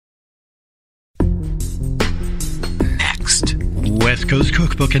West Coast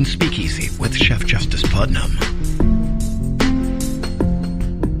Cookbook and Speakeasy with Chef Justice Putnam.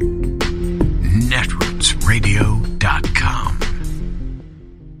 Netrootsradio.com.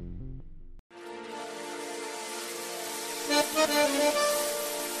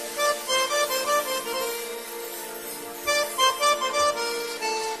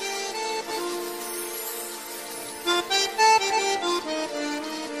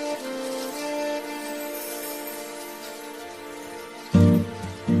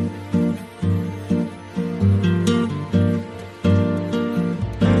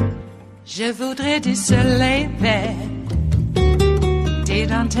 Je voudrais du soleil vert, des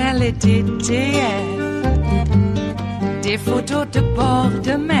dentelles et des théières, des photos de bord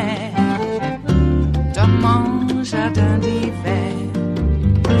de mer, dans mon jardin d'hiver.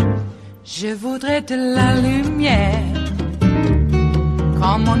 Je voudrais de la lumière,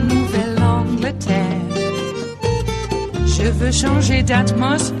 comme en Nouvelle-Angleterre. Je veux changer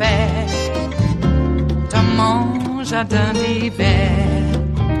d'atmosphère, dans mon jardin d'hiver.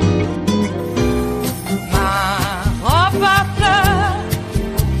 À fleurs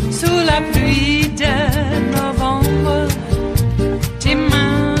sous la pluie de novembre, tes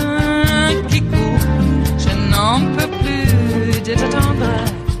mains qui courent, je n'en peux plus de t'attendre.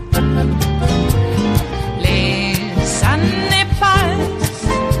 Les années passent,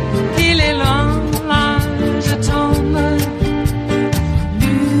 il est loin, là je tombe.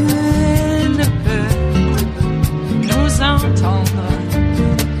 Nul ne peut nous entendre.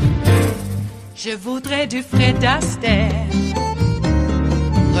 Je voudrais du Fred Astaire,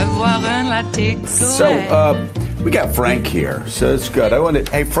 revoir un latte. So, we got Frank here, so it's good.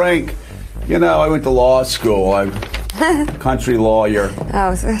 Hey Frank, you know, I went to law school. I'm a country lawyer.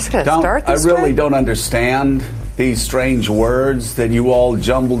 Oh, so that's going to start this I really way? don't understand these strange words that you all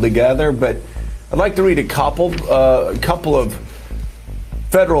jumbled together, but I'd like to read a couple of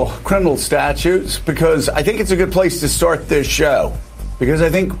federal criminal statutes because I think it's a good place to start this show. Because I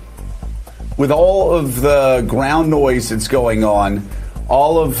think with all of the ground noise that's going on,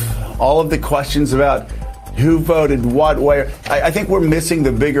 all of the questions about who voted what way, I think we're missing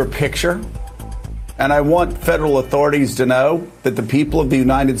the bigger picture. And I want federal authorities to know that the people of the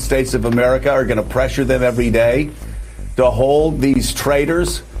United States of America are going to pressure them every day to hold these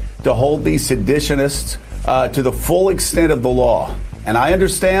traitors, to hold these seditionists to the full extent of the law. And I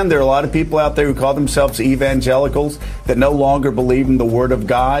understand there are a lot of people out there who call themselves evangelicals that no longer believe in the Word of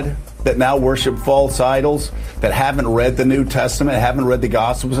God, that now worship false idols, that haven't read the New Testament, haven't read the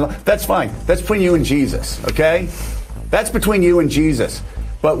Gospels. That's fine. That's between you and Jesus, okay? That's between you and Jesus.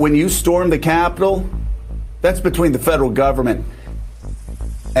 But when you storm the Capitol, that's between the federal government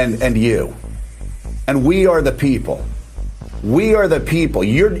and you. And we are the people. We are the people.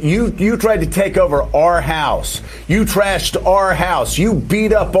 You tried to take over our house. You trashed our house. You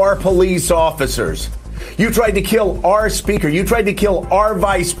beat up our police officers. You tried to kill our speaker. You tried to kill our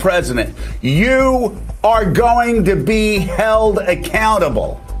vice president. You are going to be held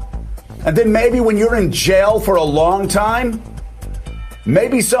accountable. And then maybe when you're in jail for a long time,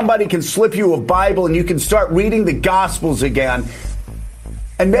 maybe somebody can slip you a Bible and you can start reading the Gospels again.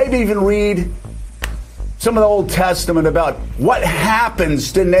 And maybe even read some of the Old Testament about what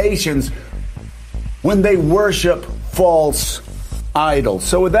happens to nations when they worship false idols.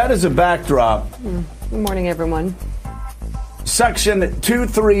 So with that as a backdrop, Good morning, everyone. Section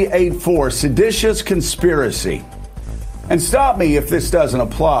 2384, seditious conspiracy. And stop me if this doesn't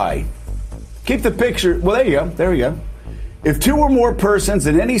apply. Keep the picture. Well, there you go. There you go. If two or more persons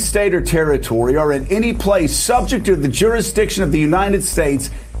in any state or territory are in any place subject to the jurisdiction of the United States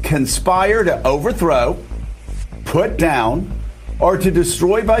conspire to overthrow, put down, or to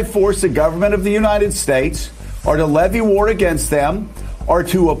destroy by force the government of the United States, or to levy war against them, or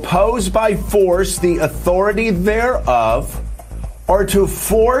to oppose by force the authority thereof, or to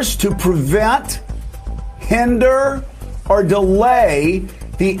force to prevent, hinder, or delay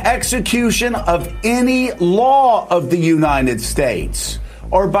the execution of any law of the United States,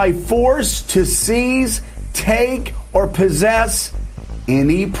 or by force to seize, take, or possess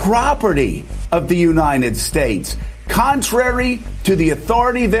any property of the United States, contrary to the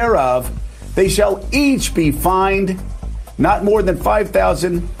authority thereof, they shall each be fined not more than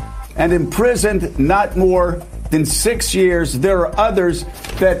 $5,000 and imprisoned not more than 6 years. There are others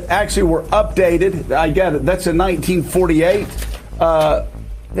that actually were updated. I get it. That's in 1948.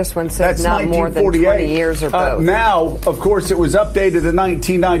 This one says not more than 20 years or both. Now, of course, it was updated in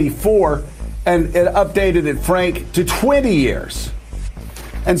 1994, and it updated it, Frank, to 20 years.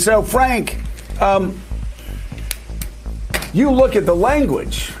 And so, Frank, you look at the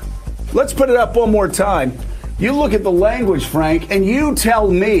language. Let's put it up one more time. You look at the language, Frank, and you tell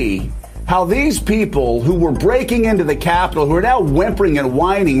me how these people who were breaking into the Capitol, who are now whimpering and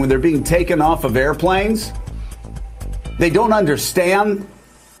whining when they're being taken off of airplanes, they don't understand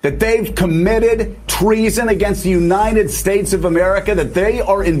that they've committed treason against the United States of America, that they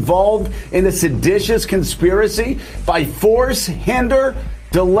are involved in a seditious conspiracy by force, hinder,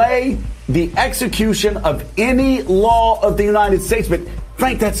 delay the execution of any law of the United States. But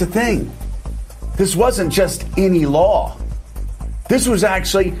Frank, that's the thing. This wasn't just any law. This was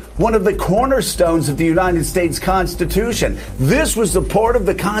actually one of the cornerstones of the United States Constitution. This was the part of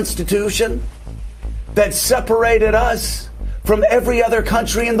the Constitution that separated us from every other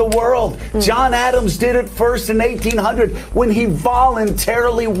country in the world. John Adams did it first in 1800 when he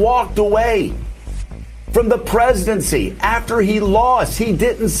voluntarily walked away from the presidency after he lost. He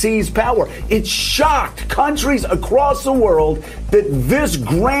didn't seize power. It shocked countries across the world that this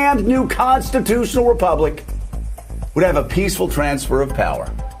grand new constitutional republic would have a peaceful transfer of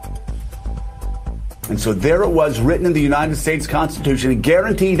power. And so there it was, written in the United States Constitution, to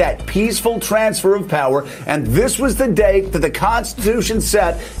guarantee that peaceful transfer of power. And this was the date that the Constitution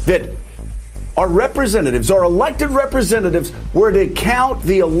set that our representatives, our elected representatives, were to count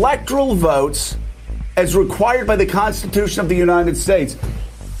the electoral votes as required by the Constitution of the United States.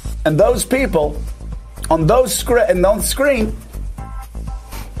 And those people on those screen,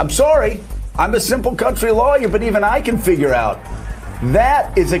 I'm sorry, I'm a simple country lawyer, but even I can figure out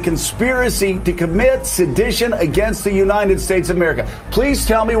that is a conspiracy to commit sedition against the United States of America. Please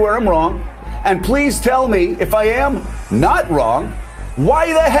tell me where I'm wrong, and please tell me if I am not wrong,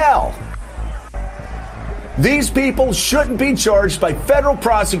 why the hell these people shouldn't be charged by federal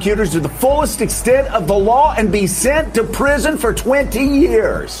prosecutors to the fullest extent of the law and be sent to prison for 20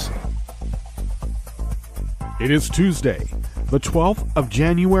 years. It is Tuesday, the 12th of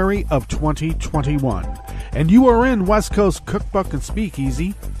January of 2021, and you are in West Coast Cookbook and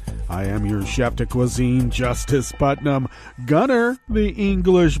Speakeasy. I am your chef de cuisine, Justice Putnam. Gunner, the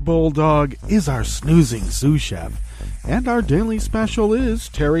English Bulldog, is our snoozing sous chef. And our daily special is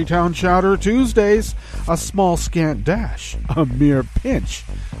Tarrytown Chowder Tuesdays, a small scant dash, a mere pinch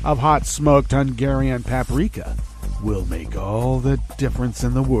of hot smoked Hungarian paprika will make all the difference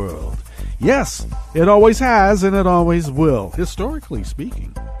in the world. Yes, it always has and it always will, historically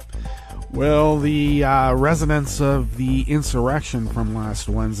speaking. Well, the resonance of the insurrection from last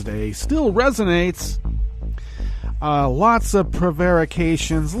Wednesday still resonates. Lots of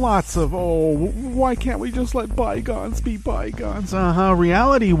prevarications, lots of, why can't we just let bygones be bygones?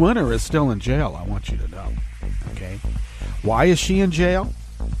 Reality winner is still in jail, I want you to know. Okay? Why is she in jail?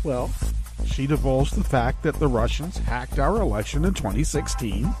 Well, she divulged the fact that the Russians hacked our election in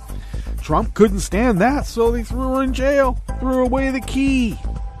 2016. Trump couldn't stand that, so they threw her in jail, threw away the key.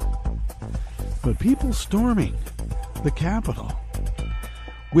 But people storming the Capitol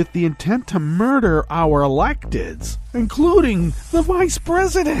with the intent to murder our electeds, including the vice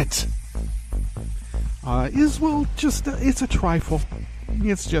president, is, well, just, it's a trifle.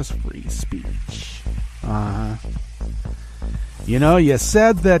 It's just free speech. You know, you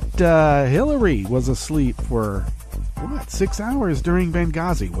said that Hillary was asleep for, 6 hours during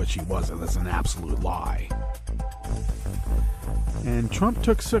Benghazi, which she wasn't. That's an absolute lie. And Trump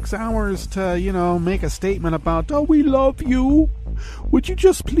took 6 hours to, make a statement about, we love you. Would you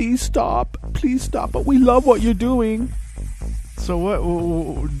just please stop? Please stop. But we love what you're doing. So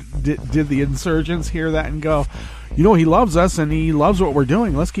what did the insurgents hear that and go, he loves us and he loves what we're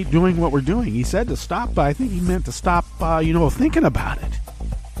doing. Let's keep doing what we're doing. He said to stop, but I think he meant to stop, thinking about it.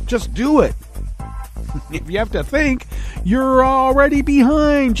 Just do it. If you have to think, you're already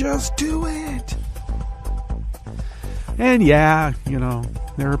behind. Just do it. And yeah,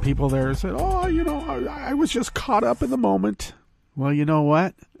 there are people there who said, I was just caught up in the moment. Well, you know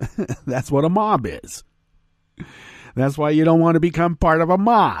what? That's what a mob is. That's why you don't want to become part of a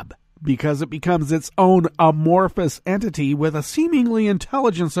mob, because it becomes its own amorphous entity with a seemingly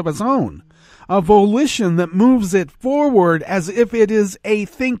intelligence of its own, a volition that moves it forward as if it is a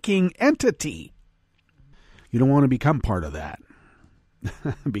thinking entity. You don't want to become part of that,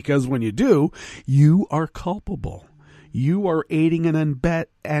 because when you do, you are culpable. You are aiding and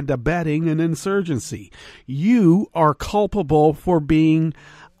abetting an insurgency. You are culpable for being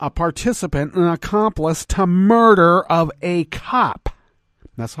a participant, an accomplice to murder of a cop.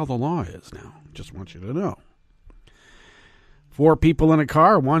 That's how the law is now. Just want you to know. 4 people in a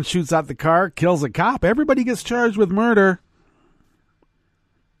car, one shoots out the car, kills a cop. Everybody gets charged with murder.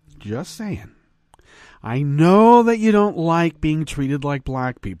 Just saying. I know that you don't like being treated like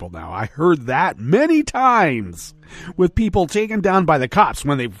black people now. I heard that many times with people taken down by the cops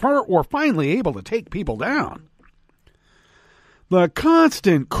when they were finally able to take people down. The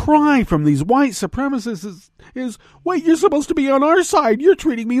constant cry from these white supremacists is, wait, you're supposed to be on our side. You're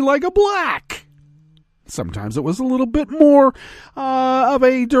treating me like a black. Sometimes it was a little bit more of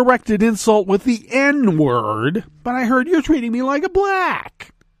a directed insult with the N-word, but I heard you're treating me like a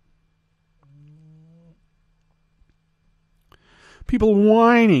black. People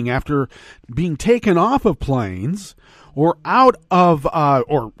whining after being taken off of planes or out of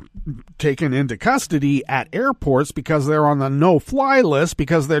or taken into custody at airports because they're on the no-fly list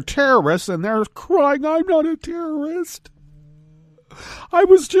because they're terrorists, and they're crying, I'm not a terrorist. I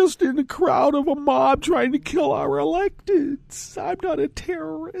was just in a crowd of a mob trying to kill our electeds. I'm not a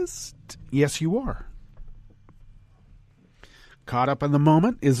terrorist. Yes, you are. Caught up in the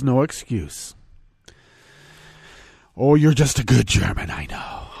moment is no excuse. Oh, you're just a good German, I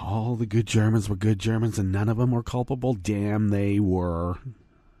know. All the good Germans were good Germans and none of them were culpable. Damn, they were.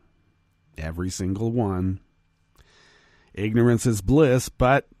 Every single one. Ignorance is bliss,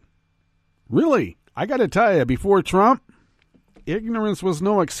 but really, I got to tell you, before Trump, ignorance was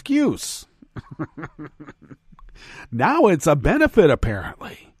no excuse. Now it's a benefit,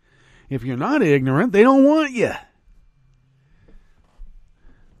 apparently. If you're not ignorant, they don't want you.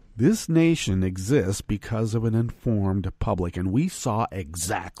 This nation exists because of an informed public, and we saw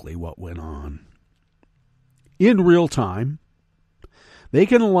exactly what went on. In real time, they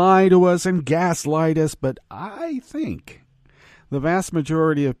can lie to us and gaslight us, but I think the vast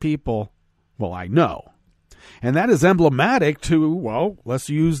majority of people, well, I know, and that is emblematic to, well, let's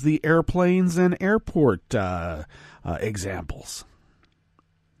use the airplanes and airport examples.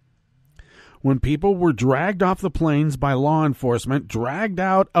 When people were dragged off the planes by law enforcement, dragged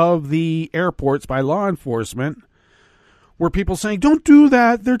out of the airports by law enforcement, were people saying, don't do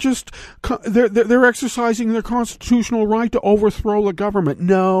that, they're exercising their constitutional right to overthrow the government.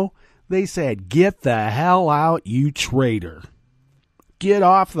 No, they said, get the hell out, you traitor. Get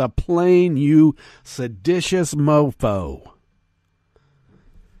off the plane, you seditious mofo.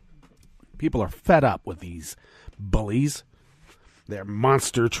 People are fed up with these bullies, their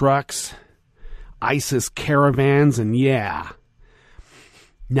monster trucks, ISIS caravans, and yeah,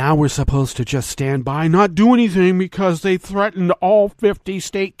 now we're supposed to just stand by, not do anything because they threatened all 50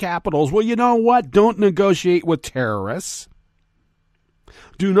 state capitals. Well, you know what? Don't negotiate with terrorists.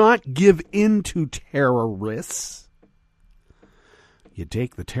 Do not give in to terrorists. You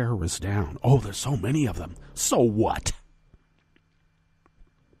take the terrorists down. Oh, there's so many of them. So what?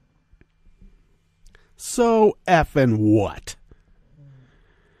 So effing what?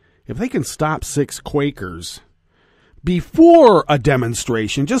 If they can stop 6 Quakers before a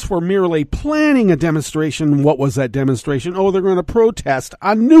demonstration, just for merely planning a demonstration, what was that demonstration? Oh, they're going to protest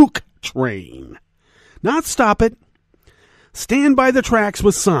a nuke train. Not stop it. Stand by the tracks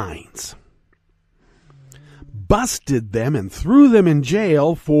with signs. Busted them and threw them in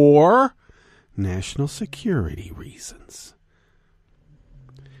jail for national security reasons.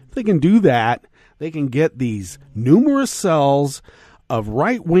 If they can do that, they can get these numerous cells of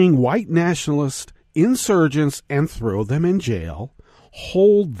right-wing white nationalist insurgents and throw them in jail,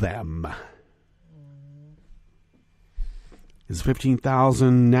 hold them. Is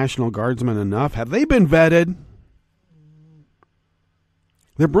 15,000 National Guardsmen enough? Have they been vetted?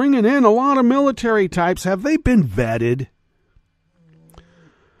 They're bringing in a lot of military types. Have they been vetted?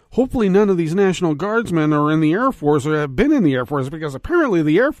 Hopefully none of these National Guardsmen are in the Air Force or have been in the Air Force, because apparently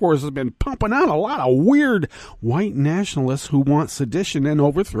the Air Force has been pumping out a lot of weird white nationalists who want sedition and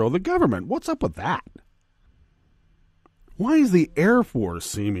overthrow the government. What's up with that? Why is the Air Force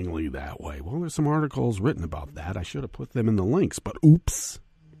seemingly that way? Well, there's some articles written about that. I should have put them in the links, but oops.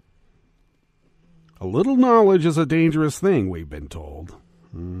 A little knowledge is a dangerous thing, we've been told.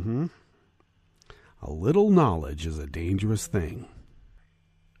 A little knowledge is a dangerous thing.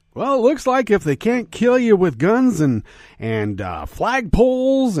 Well, it looks like if they can't kill you with guns and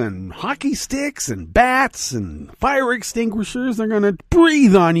flagpoles and hockey sticks and bats and fire extinguishers, they're going to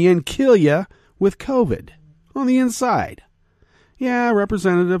breathe on you and kill you with COVID on the inside. Yeah,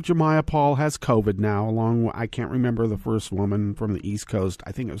 Representative Jemiah Paul has COVID now, along with, I can't remember the first woman from the East Coast.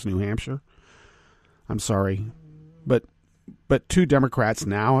 I think it was New Hampshire. I'm sorry. But 2 Democrats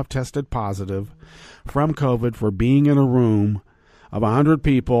now have tested positive from COVID for being in a room of 100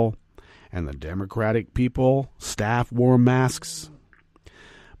 people, and the Democratic people, staff wore masks.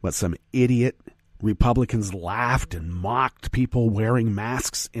 But some idiot Republicans laughed and mocked people wearing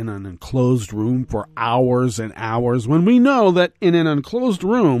masks in an enclosed room for hours and hours, when we know that in an enclosed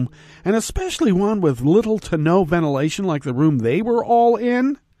room, and especially one with little to no ventilation like the room they were all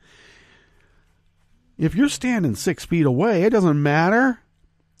in, if you're standing 6 feet away, it doesn't matter.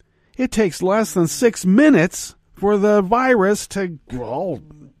 It takes less than 6 minutes for the virus to,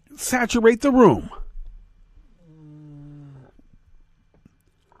 saturate the room.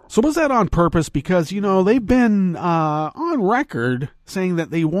 So was that on purpose? Because, they've been on record saying that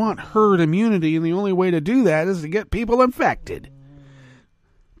they want herd immunity, and the only way to do that is to get people infected.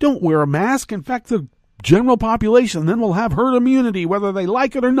 Don't wear a mask, infect the general population, then we'll have herd immunity whether they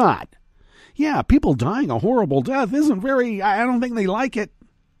like it or not. Yeah, people dying a horrible death isn't I don't think they like it.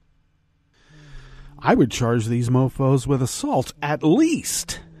 I would charge these mofos with assault, at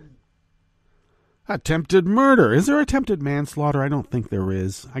least. Attempted murder. Is there attempted manslaughter? I don't think there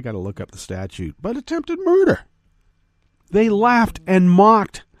is. I got to look up the statute. But attempted murder. They laughed and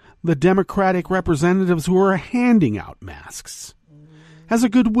mocked the Democratic representatives who were handing out masks as a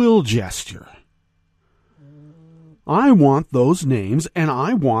goodwill gesture. I want those names, and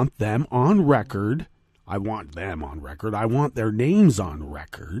I want them on record. I want their names on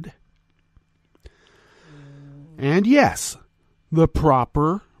record. And yes, the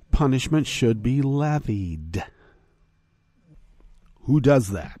proper punishment should be levied. Who does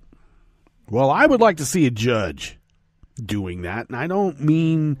that? Well, I would like to see a judge doing that, and I don't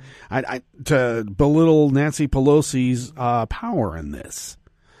mean to belittle Nancy Pelosi's power in this.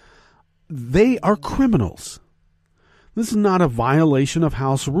 They are criminals. This is not a violation of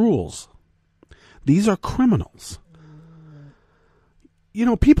House rules. These are criminals.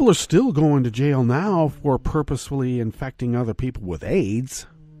 People are still going to jail now for purposefully infecting other people with AIDS.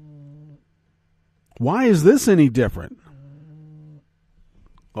 Why is this any different?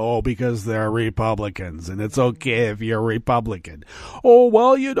 Oh, because they're Republicans, and it's okay if you're a Republican. Oh,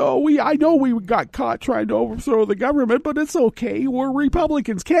 well, I know we got caught trying to overthrow the government, but it's okay. We're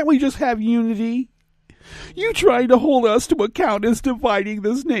Republicans. Can't we just have unity? You trying to hold us to account is dividing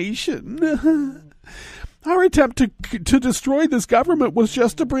this nation. Our attempt to destroy this government was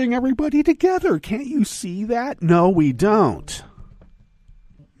just to bring everybody together. Can't you see that? No, we don't.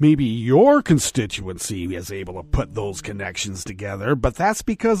 Maybe your constituency is able to put those connections together, but that's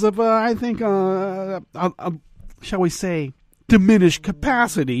because of, I think, shall we say, diminished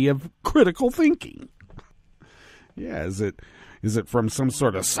capacity of critical thinking. Yeah, is it from some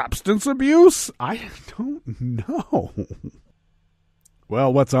sort of substance abuse? I don't know.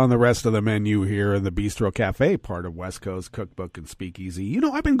 Well, what's on the rest of the menu here in the Bistro Cafe, part of West Coast Cookbook and Speakeasy?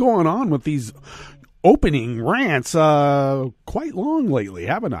 I've been going on with these opening rants quite long lately,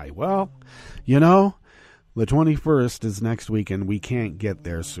 haven't I? Well, the 21st is next week, and we can't get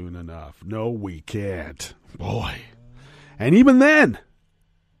there soon enough. No, we can't. Boy. And even then,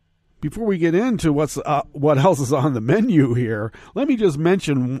 before we get into what else is on the menu here, let me just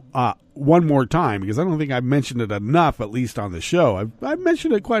mention one more time, because I don't think I've mentioned it enough, at least on the show. I've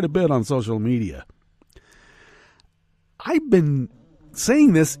mentioned it quite a bit on social media. I've been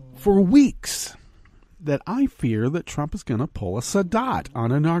saying this for weeks, that I fear that Trump is going to pull a Sadat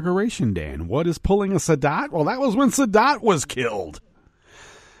on Inauguration Day. And what is pulling a Sadat? Well, that was when Sadat was killed.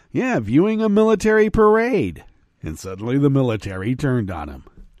 Yeah, viewing a military parade. And suddenly the military turned on him.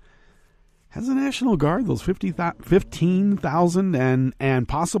 Has the National Guard, those 15,000 and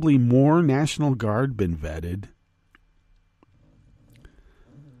possibly more National Guard, been vetted?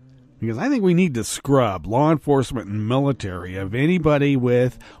 Because I think we need to scrub law enforcement and military of anybody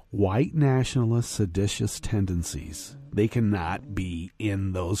with white nationalist seditious tendencies. They cannot be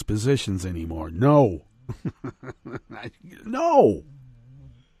in those positions anymore. No. No.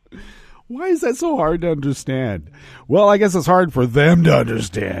 Why is that so hard to understand? Well, I guess it's hard for them to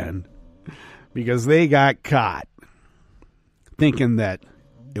understand. Because they got caught thinking that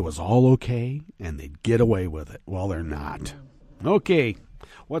it was all okay and they'd get away with it. Well, they're not. Okay,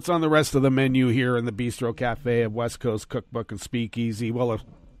 what's on the rest of the menu here in the Bistro Cafe of West Coast Cookbook and Speakeasy? Well,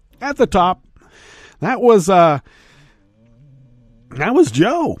 at the top, that was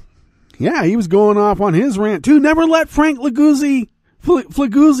Joe. Yeah, he was going off on his rant too. Never let Frank Flaguzzi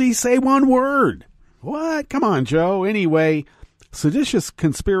say one word. What? Come on, Joe. Anyway, seditious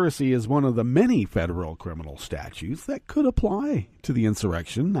conspiracy is one of the many federal criminal statutes that could apply to the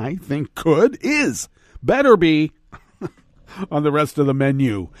insurrection. I think better be on the rest of the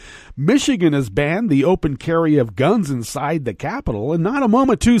menu. Michigan has banned the open carry of guns inside the Capitol, and not a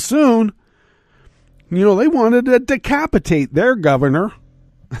moment too soon. They wanted to decapitate their governor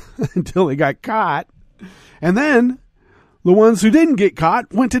until they got caught. And then the ones who didn't get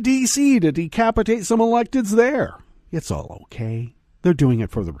caught went to D.C. to decapitate some electeds there. It's all okay. They're doing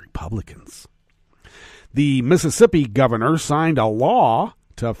it for the Republicans. The Mississippi governor signed a law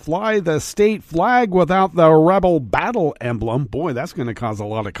to fly the state flag without the rebel battle emblem. Boy, that's going to cause a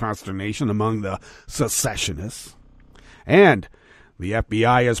lot of consternation among the secessionists. And the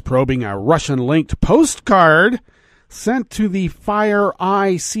FBI is probing a Russian-linked postcard sent to the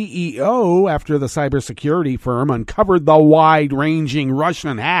FireEye CEO after the cybersecurity firm uncovered the wide-ranging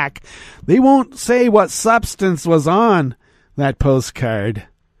Russian hack. They won't say what substance was on that postcard.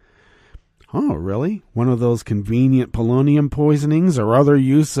 Oh, really? One of those convenient polonium poisonings or other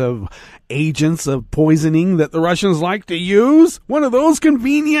use of agents of poisoning that the Russians like to use? One of those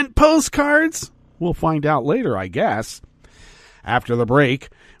convenient postcards? We'll find out later, I guess. After the break,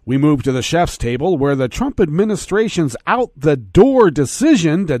 we move to the chef's table where the Trump administration's out-the-door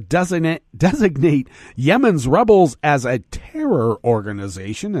decision to designate Yemen's rebels as a terror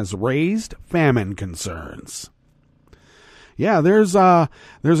organization has raised famine concerns. Yeah, there's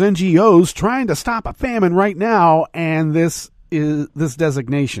NGOs trying to stop a famine right now, and this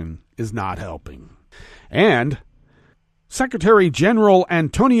designation is not helping. And Secretary General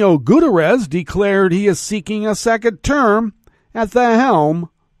Antonio Guterres declared he is seeking a second term at the helm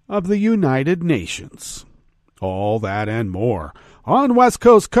of the United Nations. All that and more on West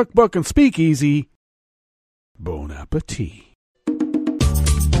Coast Cookbook and Speakeasy. Bon appetit.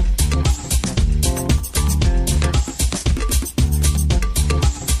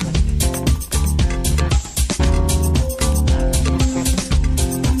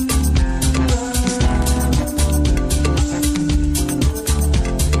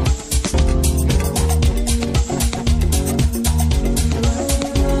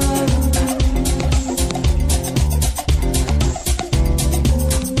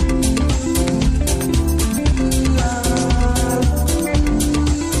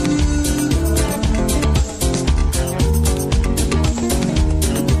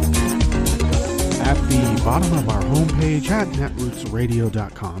 Bottom of our homepage at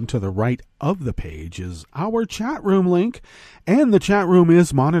netrootsradio.com, to the right of the page, is our chat room link, and the chat room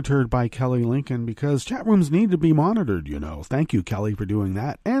is monitored by Kelly Lincoln because chat rooms need to be monitored, you know. Thank you, Kelly, for doing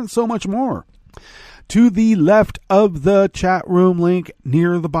that, and so much more. To the left of the chat room link,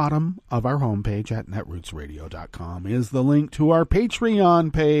 near the bottom of our homepage at netrootsradio.com, is the link to our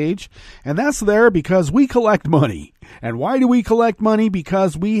Patreon page, and that's there because we collect money. And why do we collect money?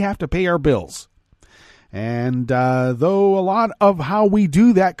 Because we have to pay our bills. And though a lot of how we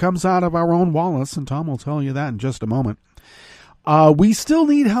do that comes out of our own wallets, and Tom will tell you that in just a moment, we still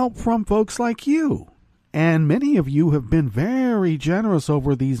need help from folks like you. And many of you have been very generous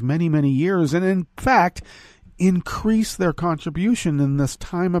over these many, many years, and in fact, increased their contribution in this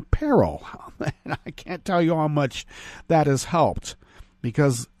time of peril. I can't tell you how much that has helped,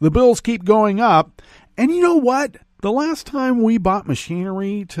 because the bills keep going up. And you know what? The last time we bought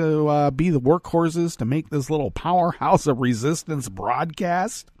machinery to be the workhorses to make this little powerhouse of resistance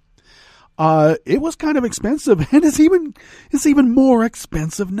broadcast, it was kind of expensive, and it's even more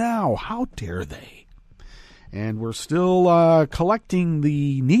expensive now. How dare they? And we're still collecting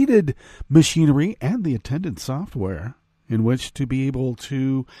the needed machinery and the attendant software in which to be able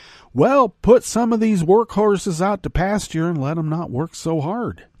to, well, put some of these workhorses out to pasture and let them not work so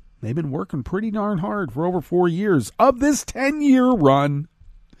hard. They've been working pretty darn hard for over 4 years of this 10-year run.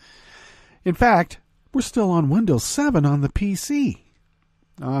 In fact, we're still on Windows 7 on the PC.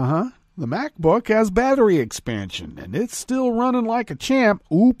 The MacBook has battery expansion, and it's still running like a champ.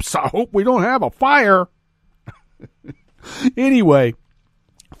 Oops, I hope we don't have a fire. Anyway,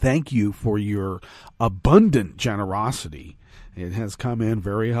 thank you for your abundant generosity. It has come in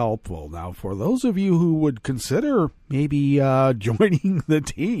very helpful. Now, for those of you who would consider maybe joining the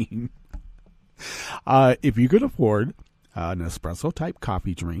team, if you could afford an espresso-type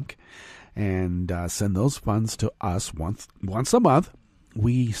coffee drink and send those funds to us once a month,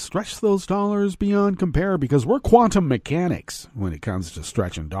 we stretch those dollars beyond compare because we're quantum mechanics when it comes to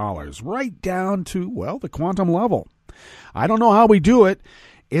stretching dollars right down to, well, the quantum level. I don't know how we do it.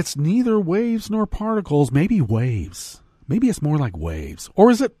 It's neither waves nor particles, maybe waves. Maybe it's more like waves.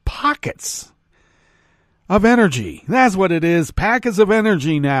 Or is it pockets of energy? That's what it is. Packets of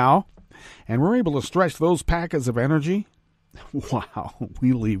energy now. And we're able to stretch those packets of energy. Wow.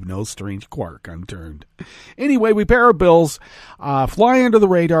 We leave no strange quark unturned. Anyway, we pay our bills, fly under the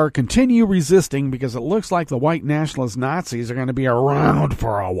radar, continue resisting because it looks like the white nationalist Nazis are going to be around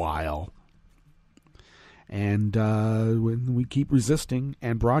for a while. And when we keep resisting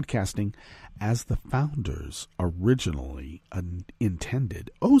and broadcasting as the founders originally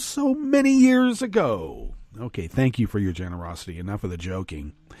intended, oh so many years ago. Okay, thank you for your generosity. Enough of the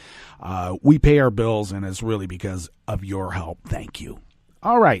joking. We pay our bills, and it's really because of your help. Thank you.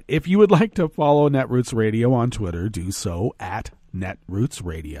 All right, if you would like to follow Netroots Radio on Twitter, do so at Netroots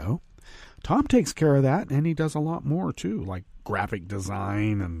Radio. Tom takes care of that, and he does a lot more, too, like graphic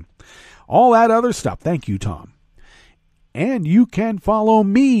design and all that other stuff. Thank you, Tom. And you can follow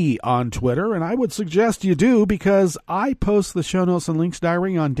me on Twitter, and I would suggest you do because I post the show notes and links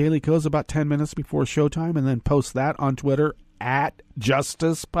diary on Daily Codes about 10 minutes before showtime and then post that on Twitter at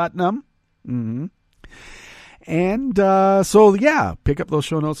Justice Putnam. Mm-hmm. And so, yeah, pick up those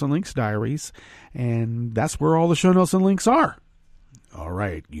show notes and links diaries, and that's where all the show notes and links are. All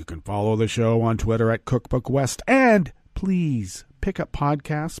right, you can follow the show on Twitter at Cookbook West, and please pick up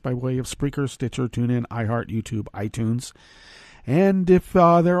podcasts by way of Spreaker, Stitcher, TuneIn, iHeart, YouTube, iTunes. And if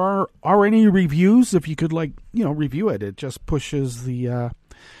there are any reviews, if you could review it, it just pushes the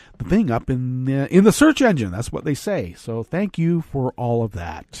thing up in the search engine. That's what they say. So thank you for all of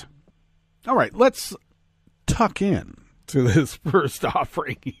that. All right, let's tuck in to this first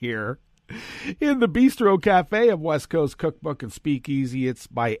offering here. In the Bistro Cafe of West Coast Cookbook and Speakeasy, it's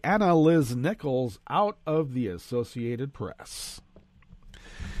by Anna Liz Nichols out of the Associated Press.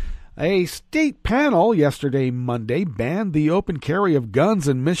 A state panel yesterday, Monday, banned the open carry of guns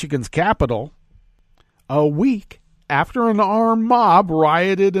in Michigan's capital a week after an armed mob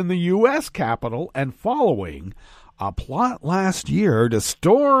rioted in the U.S. Capitol and following a plot last year to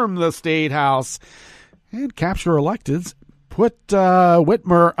storm the State House and capture electeds, put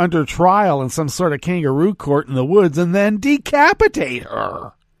Whitmer under trial in some sort of kangaroo court in the woods, and then decapitate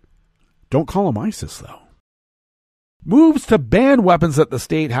her. Don't call them ISIS, though. Moves to ban weapons at the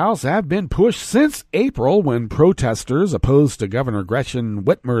State House have been pushed since April when protesters opposed to Governor Gretchen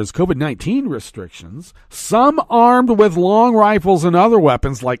Whitmer's COVID-19 restrictions, some armed with long rifles and other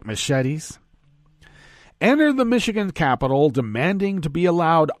weapons like machetes, entered the Michigan Capitol demanding to be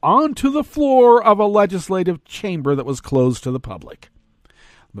allowed onto the floor of a legislative chamber that was closed to the public.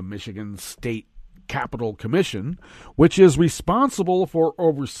 The Michigan State Capitol Commission, which is responsible for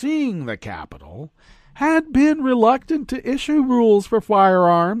overseeing the Capitol, had been reluctant to issue rules for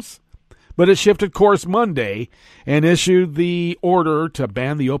firearms, but it shifted course Monday and issued the order to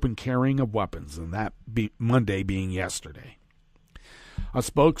ban the open carrying of weapons, and that Monday being yesterday. A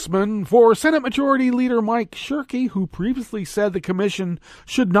spokesman for Senate Majority Leader Mike Shirkey, who previously said the commission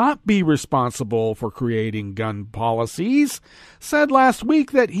should not be responsible for creating gun policies, said last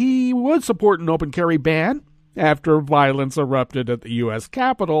week that he would support an open carry ban after violence erupted at the U.S.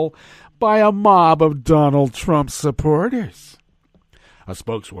 Capitol by a mob of Donald Trump supporters. A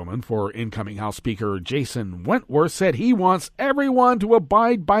spokeswoman for incoming House Speaker Jason Wentworth said he wants everyone to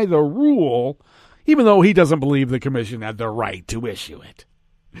abide by the rule, even though he doesn't believe the commission had the right to issue it.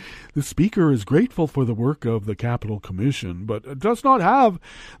 The Speaker is grateful for the work of the Capitol Commission, but does not have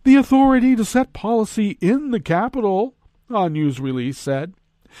the authority to set policy in the Capitol, a news release said.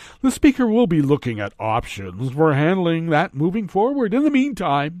 The Speaker will be looking at options for handling that moving forward. In the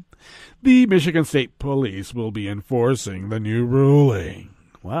meantime, the Michigan State Police will be enforcing the new ruling.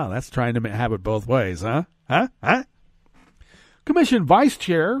 Wow, that's trying to have it both ways, huh? Commission Vice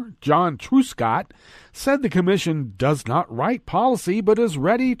Chair John Truscott said the commission does not write policy but is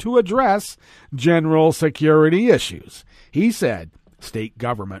ready to address general security issues. He said state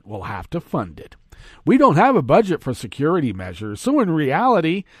government will have to fund it. We don't have a budget for security measures, so in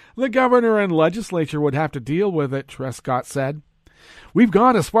reality, the governor and legislature would have to deal with it, Truscott said. We've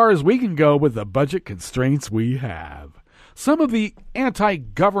gone as far as we can go with the budget constraints we have. Some of the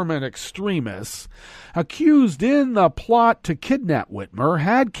anti-government extremists accused in the plot to kidnap Whitmer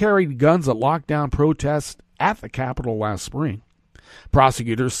had carried guns at lockdown protests at the Capitol last spring.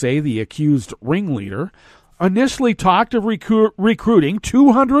 Prosecutors say the accused ringleader initially talked of recruiting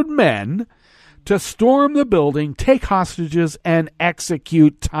 200 men to storm the building, take hostages, and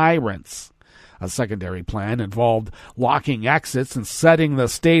execute tyrants. A secondary plan involved locking exits and setting the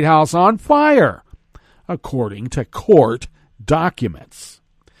State House on fire, according to court documents.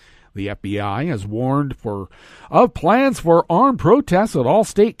 The FBI has warned of plans for armed protests at all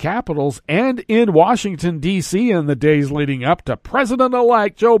state capitals and in Washington, D.C. in the days leading up to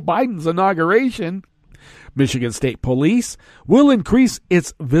President-elect Joe Biden's inauguration. Michigan State Police will increase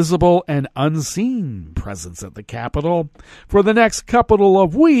its visible and unseen presence at the Capitol for the next couple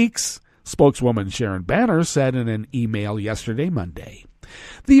of weeks, spokeswoman Sharon Banner said in an email yesterday, Monday.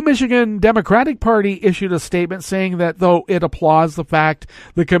 The Michigan Democratic Party issued a statement saying that though it applauds the fact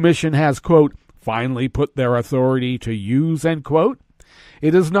the commission has, quote, finally put their authority to use, end quote,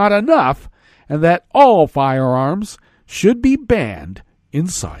 it is not enough and that all firearms should be banned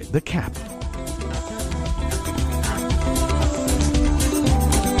inside the Capitol.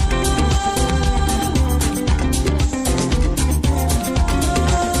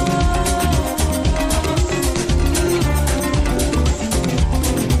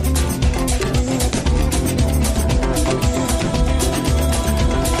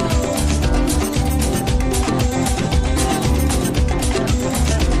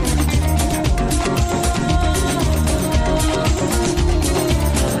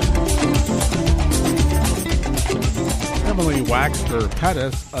 Waxter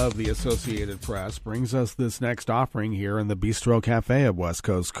Pettis of the Associated Press brings us this next offering here in the Bistro Cafe of West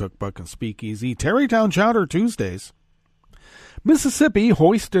Coast Cookbook and Speakeasy. Tarrytown Chowder Tuesdays. Mississippi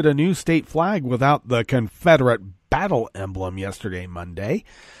hoisted a new state flag without the Confederate battle emblem yesterday, Monday,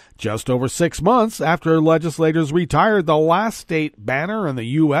 just over 6 months after legislators retired the last state banner in the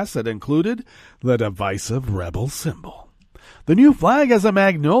U.S. that included the divisive rebel symbol. The new flag has a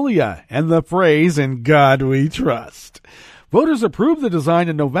magnolia and the phrase, "In God We Trust." Voters approved the design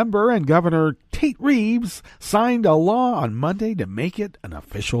in November, and Governor Tate Reeves signed a law on Monday to make it an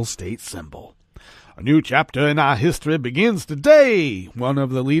official state symbol. A new chapter in our history begins today, one of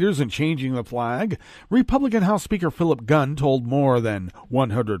the leaders in changing the flag. Republican House Speaker Philip Gunn told more than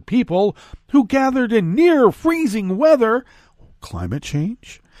 100 people who gathered in near-freezing weather, climate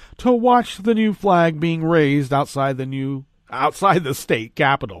change, to watch the new flag being raised outside the state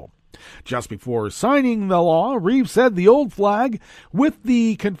capitol. Just before signing the law, Reeves said the old flag with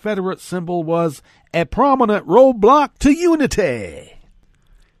the Confederate symbol was a prominent roadblock to unity.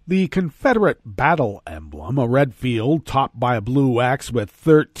 The Confederate battle emblem, a red field topped by a blue X with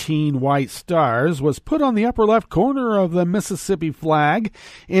 13 white stars, was put on the upper left corner of the Mississippi flag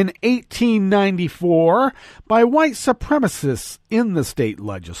in 1894 by white supremacists in the state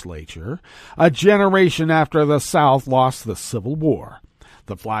legislature, a generation after the South lost the Civil War.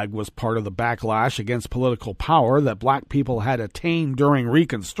 The flag was part of the backlash against political power that black people had attained during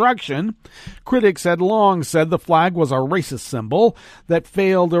Reconstruction. Critics had long said the flag was a racist symbol that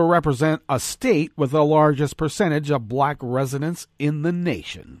failed to represent a state with the largest percentage of black residents in the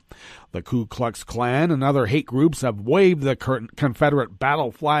nation. The Ku Klux Klan and other hate groups have waved the Confederate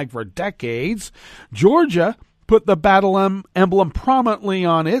battle flag for decades. Georgia put the battle emblem prominently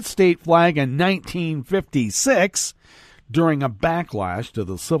on its state flag in 1956. During a backlash to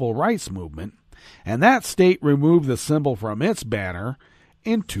the civil rights movement, and that state removed the symbol from its banner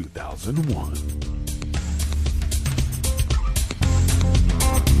in 2001.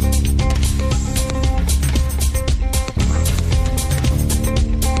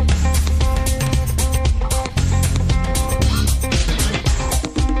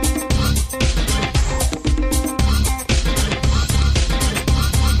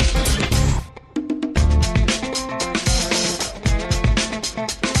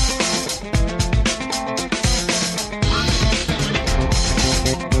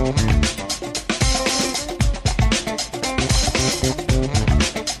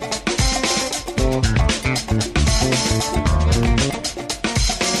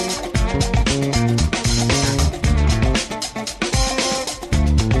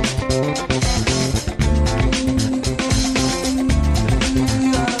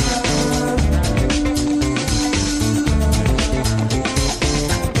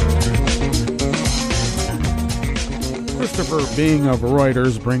 Being of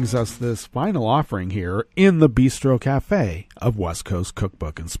Reuters brings us this final offering here in the Bistro Cafe of West Coast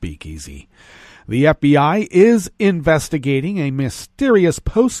Cookbook and Speakeasy. The FBI is investigating a mysterious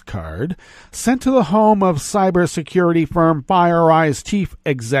postcard sent to the home of cybersecurity firm FireEye's chief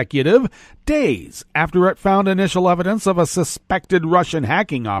executive days after it found initial evidence of a suspected Russian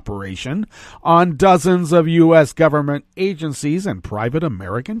hacking operation on dozens of U.S. government agencies and private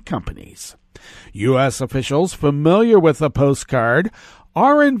American companies. U.S. officials familiar with the postcard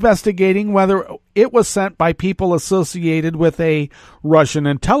are investigating whether it was sent by people associated with a Russian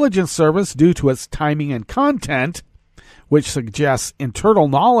intelligence service due to its timing and content, which suggests internal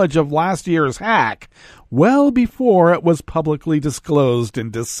knowledge of last year's hack well before it was publicly disclosed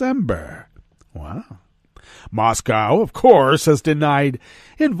in December. Wow. Moscow, of course, has denied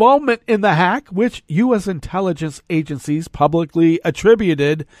involvement in the hack, which U.S. intelligence agencies publicly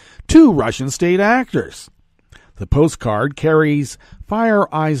attributed to Russian state actors. The postcard carries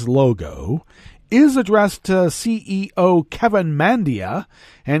FireEye's logo, is addressed to CEO Kevin Mandia,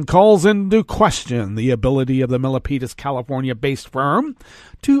 and calls into question the ability of the Milpitas, California-based firm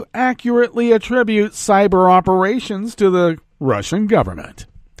to accurately attribute cyber operations to the Russian government.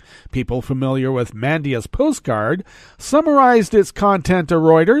 People familiar with Mandia's postcard summarized its content to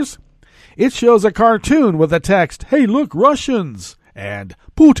Reuters. It shows a cartoon with the text, "Hey, look, Russians," and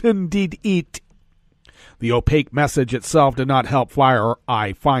 "Putin did eat." The opaque message itself did not help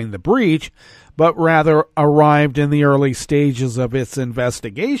FireEye find the breach, but rather arrived in the early stages of its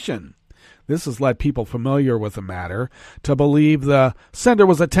investigation. This has led people familiar with the matter to believe the sender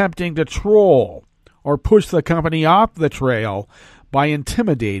was attempting to troll or push the company off the trail by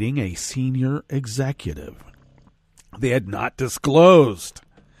intimidating a senior executive. They had not disclosed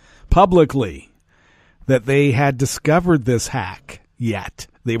publicly that they had discovered this hack yet.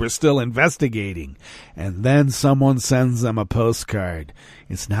 They were still investigating. And then someone sends them a postcard.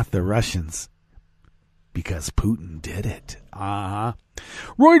 It's not the Russians, because Putin did it.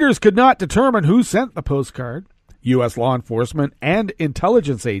 Reuters could not determine who sent the postcard. U.S. law enforcement and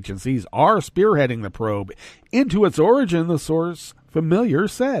intelligence agencies are spearheading the probe into its origin, the source familiar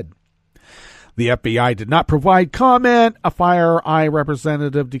said. The FBI did not provide comment. A FireEye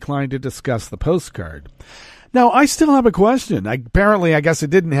representative declined to discuss the postcard. Now, I still have a question. Apparently, I guess it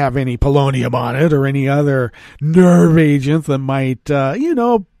didn't have any polonium on it or any other nerve agent that might,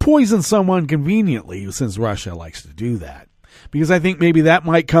 poison someone conveniently, since Russia likes to do that. Because I think maybe that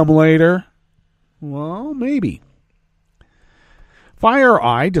might come later. Well, maybe.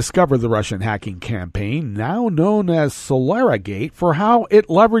 FireEye discovered the Russian hacking campaign, now known as SolaraGate, for how it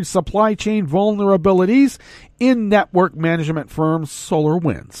leveraged supply chain vulnerabilities in network management firm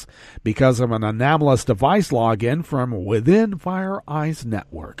SolarWinds because of an anomalous device login from within FireEye's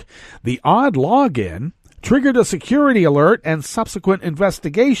network. The odd login triggered a security alert and subsequent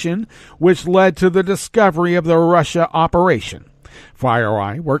investigation, which led to the discovery of the Russia operation.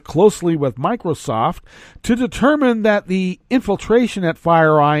 FireEye worked closely with Microsoft to determine that the infiltration at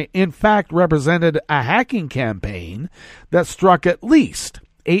FireEye in fact represented a hacking campaign that struck at least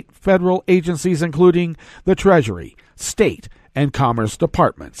 8 federal agencies, including the Treasury, State, and Commerce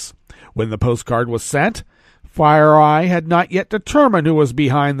departments. When the postcard was sent, FireEye had not yet determined who was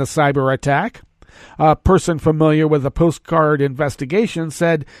behind the cyber attack. A person familiar with the postcard investigation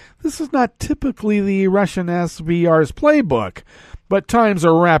said, "This is not typically the Russian SVR's playbook, but times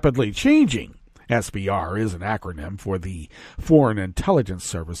are rapidly changing." SVR is an acronym for the Foreign Intelligence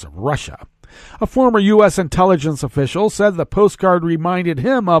Service of Russia. A former U.S. intelligence official said the postcard reminded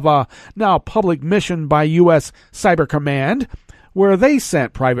him of a now public mission by U.S. Cyber Command, where they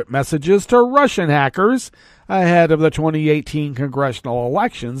sent private messages to Russian hackers ahead of the 2018 congressional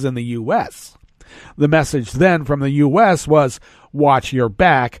elections in the U.S. The message then from the U.S. was, "Watch your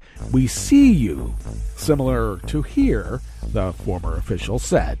back, we see you," similar to here, the former official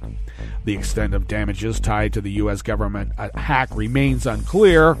said. The extent of damages tied to the U.S. government hack remains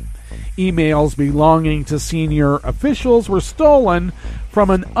unclear. Emails belonging to senior officials were stolen from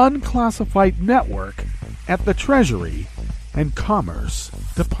an unclassified network at the Treasury and Commerce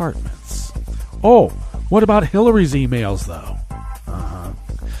departments. Oh, what about Hillary's emails, though?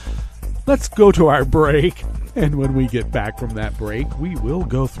 Let's go to our break, and when we get back from that break, we will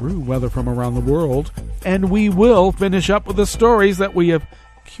go through weather from around the world, and we will finish up with the stories that we have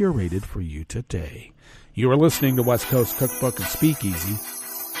curated for you today. You are listening to West Coast Cookbook and Speakeasy,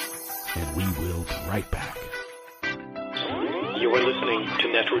 and we will be right back. You are listening to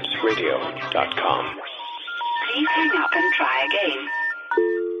netrootsradio.com. Please hang up and try again.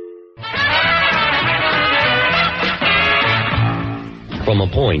 From a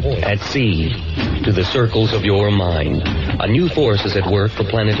point at sea to the circles of your mind, a new force is at work for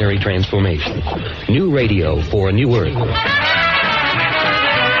planetary transformation. New radio for a new Earth.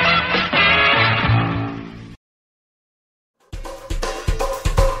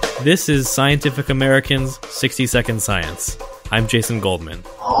 This is Scientific American's 60-Second Science. I'm Jason Goldman.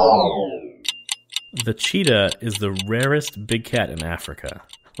 The cheetah is the rarest big cat in Africa.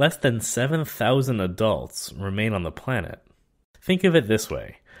 Less than 7,000 adults remain on the planet. Think of it this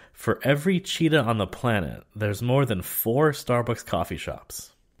way. For every cheetah on the planet, there's more than 4 Starbucks coffee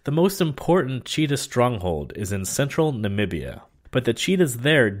shops. The most important cheetah stronghold is in central Namibia, but the cheetahs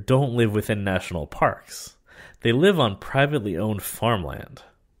there don't live within national parks. They live on privately owned farmland.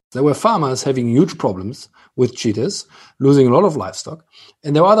 There were farmers having huge problems with cheetahs, losing a lot of livestock,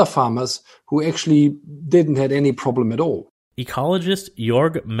 and there were other farmers who actually didn't have any problem at all. Ecologist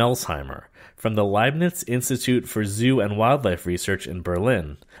Jörg Melsheimer from the Leibniz Institute for Zoo and Wildlife Research in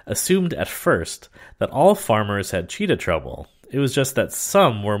Berlin assumed at first that all farmers had cheetah trouble. It was just that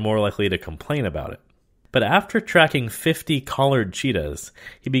some were more likely to complain about it. But after tracking 50 collared cheetahs,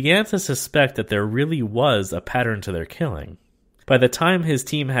 he began to suspect that there really was a pattern to their killing. By the time his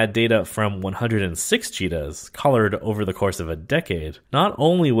team had data from 106 cheetahs collared over the course of a decade, not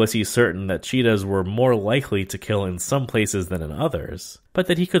only was he certain that cheetahs were more likely to kill in some places than in others, but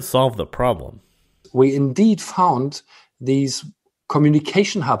that he could solve the problem. We indeed found these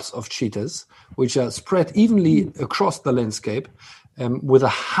communication hubs of cheetahs, which are spread evenly across the landscape, with a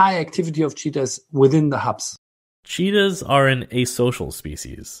high activity of cheetahs within the hubs. Cheetahs are an asocial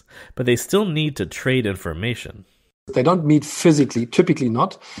species, but they still need to trade information. They don't meet physically, typically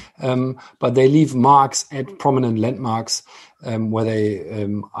not, but they leave marks at prominent landmarks where they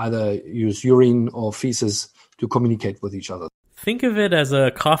either use urine or feces to communicate with each other. Think of it as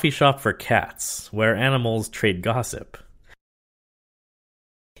a coffee shop for cats, where animals trade gossip.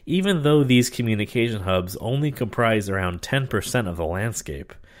 Even though these communication hubs only comprise around 10% of the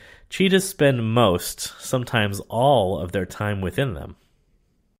landscape, cheetahs spend most, sometimes all, of their time within them.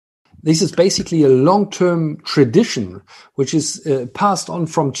 This is basically a long-term tradition, which is passed on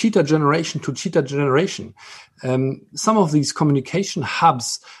from cheetah generation to cheetah generation. Some of these communication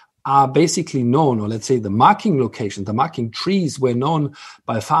hubs are basically known, or let's say the marking location, the marking trees were known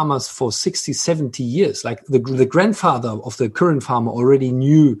by farmers for 60, 70 years. Like the grandfather of the current farmer already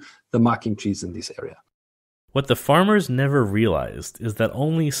knew the marking trees in this area. What the farmers never realized is that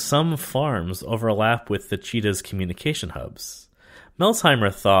only some farms overlap with the cheetah's communication hubs.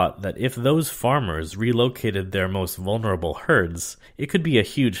 Melsheimer thought that if those farmers relocated their most vulnerable herds, it could be a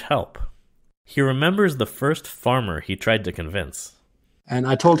huge help. He remembers the first farmer he tried to convince. And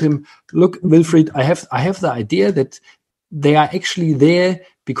I told him, look, Wilfried, I have the idea that they are actually there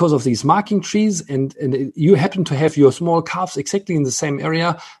because of these marking trees, and you happen to have your small calves exactly in the same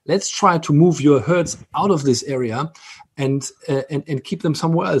area. Let's try to move your herds out of this area and keep them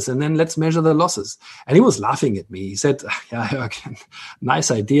somewhere else, and then let's measure the losses. And he was laughing at me. He said, yeah, nice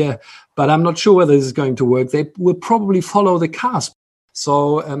idea, but I'm not sure whether this is going to work. They will probably follow the calves.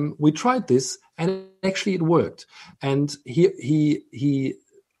 So we tried this, and actually it worked. And he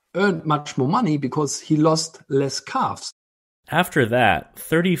earned much more money because he lost less calves. After that,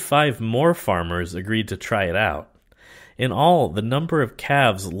 35 more farmers agreed to try it out. In all, the number of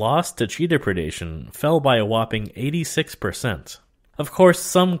calves lost to cheetah predation fell by a whopping 86%. Of course,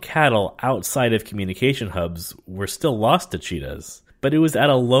 some cattle outside of communication hubs were still lost to cheetahs, but it was at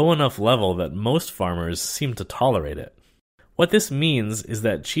a low enough level that most farmers seemed to tolerate it. What this means is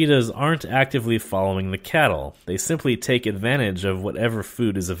that cheetahs aren't actively following the cattle. They simply take advantage of whatever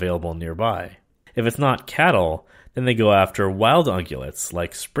food is available nearby. If it's not cattle, then they go after wild ungulates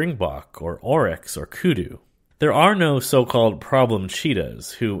like springbok or oryx or kudu. There are no so-called problem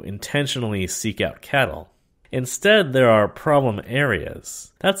cheetahs who intentionally seek out cattle. Instead, there are problem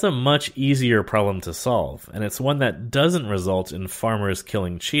areas. That's a much easier problem to solve, and it's one that doesn't result in farmers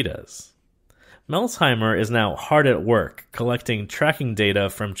killing cheetahs. Melsheimer is now hard at work collecting tracking data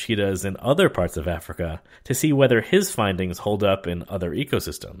from cheetahs in other parts of Africa to see whether his findings hold up in other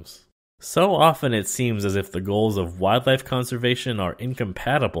ecosystems. So often it seems as if the goals of wildlife conservation are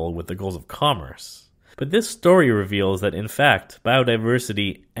incompatible with the goals of commerce. But this story reveals that, in fact,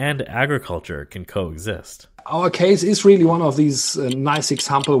 biodiversity and agriculture can coexist. Our case is really one of these nice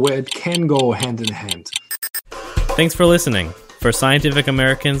examples where it can go hand in hand. Thanks for listening. For Scientific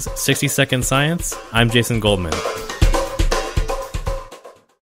American's 60-Second Science, I'm Jason Goldman.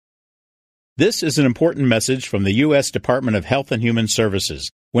 This is an important message from the U.S. Department of Health and Human Services.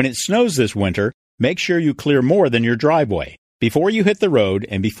 When it snows this winter, make sure you clear more than your driveway. Before you hit the road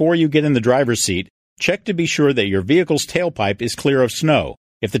and before you get in the driver's seat, check to be sure that your vehicle's tailpipe is clear of snow.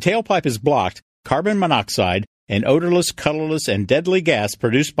 If the tailpipe is blocked, carbon monoxide, an odorless, colorless, and deadly gas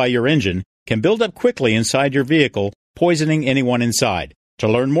produced by your engine can build up quickly inside your vehicle, poisoning anyone inside. To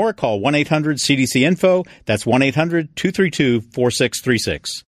learn more, call 1-800-CDC-INFO. That's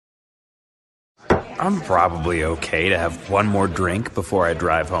 1-800-232-4636. I'm probably okay to have one more drink before I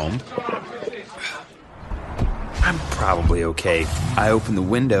drive home. I'm probably okay. I open the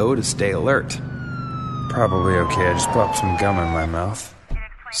window to stay alert. Probably okay. I just popped some gum in my mouth.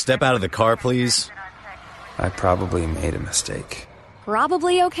 Step out of the car, please. I probably made a mistake.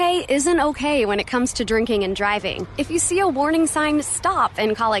 Probably okay isn't okay when it comes to drinking and driving. If you see a warning sign, stop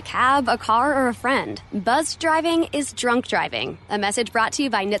and call a cab, a car, or a friend. Buzzed driving is drunk driving. A message brought to you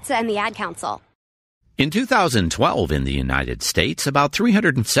by NHTSA and the Ad Council. In 2012 in the United States, about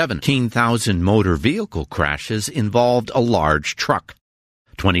 317,000 motor vehicle crashes involved a large truck.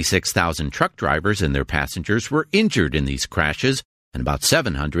 26,000 truck drivers and their passengers were injured in these crashes, and about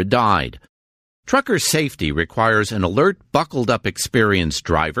 700 died. Trucker safety requires an alert, buckled-up, experienced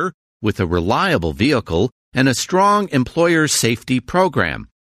driver with a reliable vehicle and a strong employer safety program.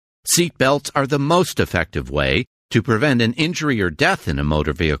 Seat belts are the most effective way to prevent an injury or death in a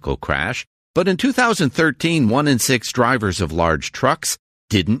motor vehicle crash, but in 2013, 1 in 6 drivers of large trucks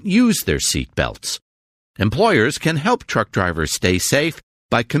didn't use their seat belts. Employers can help truck drivers stay safe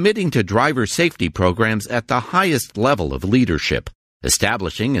by committing to driver safety programs at the highest level of leadership,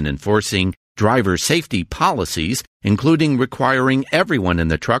 establishing and enforcing driver safety policies, including requiring everyone in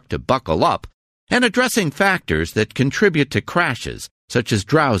the truck to buckle up, and addressing factors that contribute to crashes, such as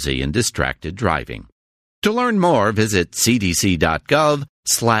drowsy and distracted driving. To learn more, visit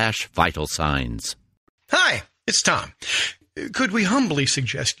cdc.gov/vital signs. Hi, it's Tom. Could we humbly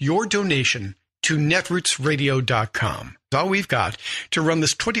suggest your donation to netrootsradio.com? All we've got to run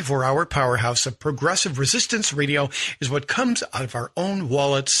this 24-hour powerhouse of progressive resistance radio is what comes out of our own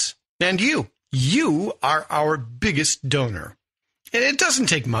wallets. And you are our biggest donor. And it doesn't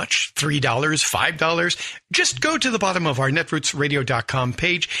take much, $3, $5. Just go to the bottom of our netrootsradio.com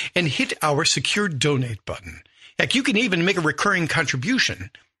page and hit our secure donate button. Heck, you can even make a recurring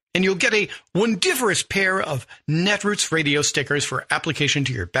contribution, and you'll get a wondiferous pair of Netroots radio stickers for application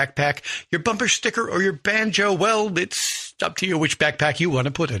to your backpack, your bumper sticker, or your banjo. Well, it's up to you which backpack you want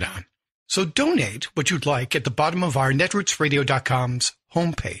to put it on. So donate what you'd like at the bottom of our netrootsradio.com's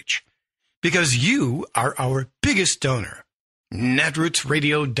homepage, because you are our biggest donor.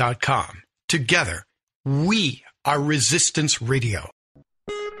 netrootsradio.com. Together, we are Resistance Radio.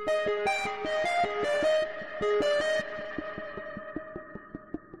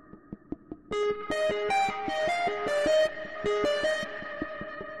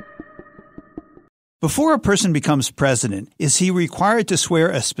 Before a person becomes president, is he required to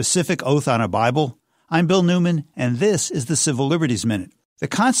swear a specific oath on a Bible? I'm Bill Newman, and this is the Civil Liberties Minute. The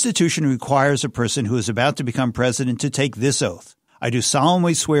Constitution requires a person who is about to become president to take this oath. I do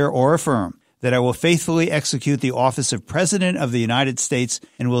solemnly swear or affirm that I will faithfully execute the office of President of the United States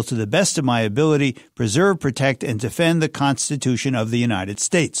and will to the best of my ability preserve, protect, and defend the Constitution of the United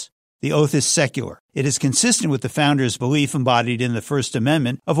States. The oath is secular. It is consistent with the founders' belief embodied in the First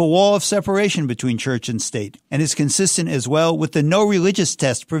Amendment of a wall of separation between church and state, and is consistent as well with the no religious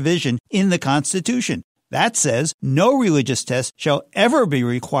test provision in the Constitution. That says no religious test shall ever be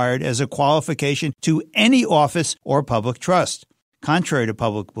required as a qualification to any office or public trust. Contrary to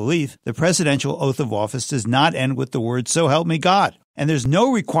public belief, the presidential oath of office does not end with the words, "So help me God," and there's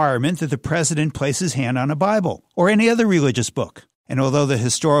no requirement that the president place his hand on a Bible or any other religious book. And although the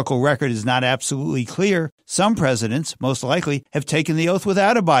historical record is not absolutely clear, some presidents, most likely, have taken the oath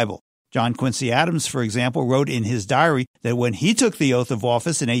without a Bible. John Quincy Adams, for example, wrote in his diary that when he took the oath of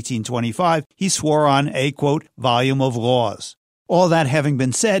office in 1825, he swore on a, quote, volume of laws. All that having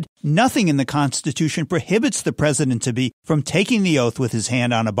been said, nothing in the Constitution prohibits the president to be from taking the oath with his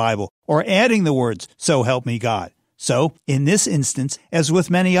hand on a Bible or adding the words, "So help me God." So, in this instance, as with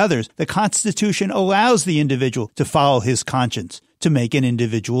many others, the Constitution allows the individual to follow his conscience, to make an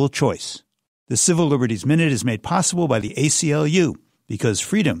individual choice. The Civil Liberties Minute is made possible by the ACLU, because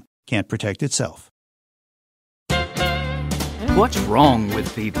freedom can't protect itself. What's wrong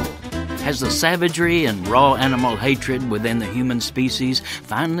with people? Has the savagery and raw animal hatred within the human species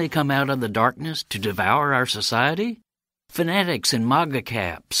finally come out of the darkness to devour our society? Fanatics in MAGA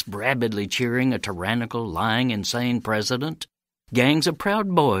caps rabidly cheering a tyrannical, lying, insane president? Gangs of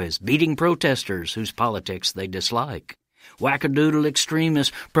Proud Boys beating protesters whose politics they dislike? Wackadoodle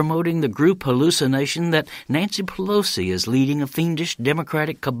extremists promoting the group hallucination that Nancy Pelosi is leading a fiendish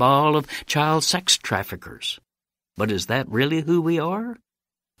Democratic cabal of child sex traffickers? But is that really who we are?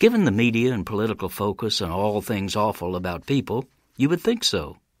 Given the media and political focus on all things awful about people, you would think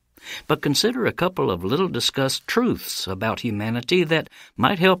so. But consider a couple of little-discussed truths about humanity that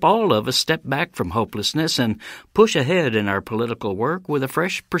might help all of us step back from hopelessness and push ahead in our political work with a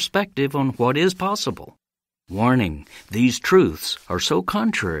fresh perspective on what is possible. Warning, these truths are so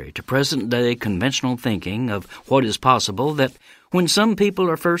contrary to present-day conventional thinking of what is possible that when some people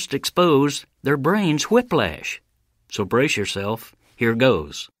are first exposed, their brains whiplash. So brace yourself. Here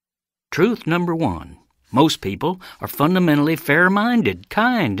goes. Truth number 1. Most people are fundamentally fair-minded,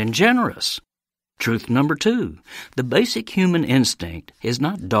 kind, and generous. Truth number 2. The basic human instinct is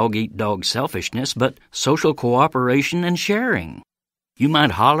not dog-eat-dog selfishness, but social cooperation and sharing. You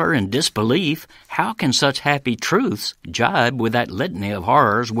might holler in disbelief, how can such happy truths jibe with that litany of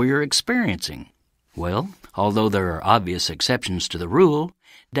horrors we're experiencing? Well, although there are obvious exceptions to the rule,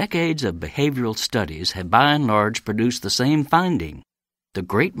 decades of behavioral studies have by and large produced the same finding. The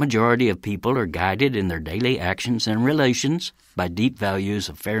great majority of people are guided in their daily actions and relations by deep values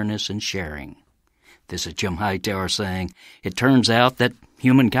of fairness and sharing. This is Jim Hightower saying, it turns out that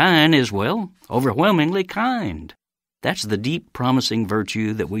humankind is, well, overwhelmingly kind. That's the deep, promising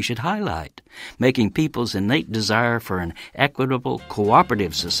virtue that we should highlight, making people's innate desire for an equitable,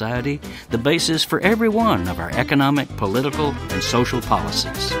 cooperative society the basis for every one of our economic, political, and social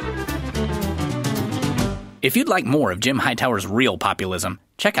policies. If you'd like more of Jim Hightower's real populism,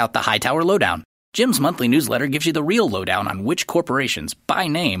 check out the Hightower Lowdown. Jim's monthly newsletter gives you the real lowdown on which corporations, by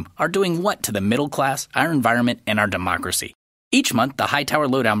name, are doing what to the middle class, our environment, and our democracy. Each month, the Hightower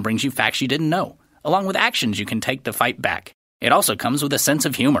Lowdown brings you facts you didn't know, along with actions you can take to fight back. It also comes with a sense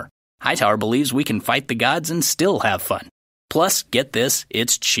of humor. Hightower believes we can fight the gods and still have fun. Plus, get this,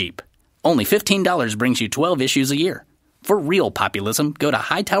 it's cheap. Only $15 brings you 12 issues a year. For real populism, go to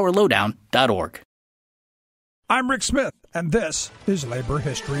hightowerlowdown.org. I'm Rick Smith. and this is Labor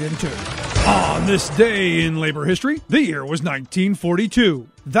History in 2. On this day in labor history, the year was 1942.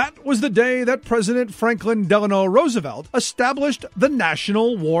 That was the day that President Franklin Delano Roosevelt established the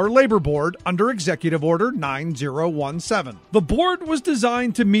National War Labor Board under Executive Order 9017. The board was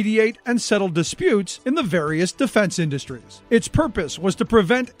designed to mediate and settle disputes in the various defense industries. Its purpose was to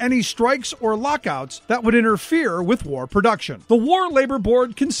prevent any strikes or lockouts that would interfere with war production. The War Labor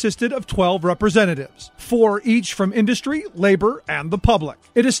Board consisted of 12 representatives, 4 each from industry, labor, and the public.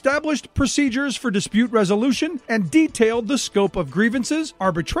 It established procedures for dispute resolution and detailed the scope of grievances,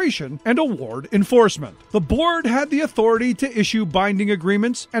 arbitration, and award enforcement. The board had the authority to issue binding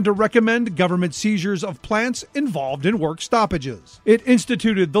agreements and to recommend government seizures of plants involved in work stoppages. It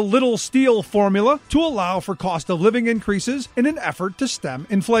instituted the Little Steel formula to allow for cost of living increases in an effort to stem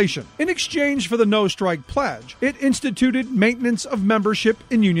inflation. In exchange for the no-strike pledge, it instituted maintenance of membership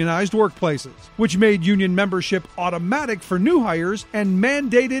in unionized workplaces, which made union membership automatic for new hires and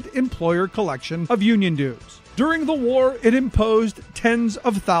mandated employer collection of union dues. During the war, it imposed tens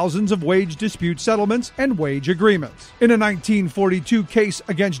of thousands of wage dispute settlements and wage agreements. In a 1942 case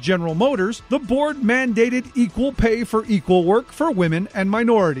against General Motors, the board mandated equal pay for equal work for women and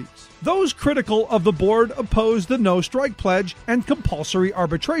minorities. Those critical of the board opposed the no-strike pledge and compulsory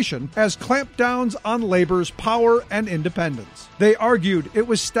arbitration as clampdowns on labor's power and independence. They argued it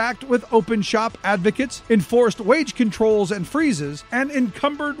was stacked with open shop advocates, enforced wage controls and freezes, and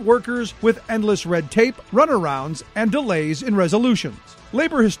encumbered workers with endless red tape, runarounds, and delays in resolutions.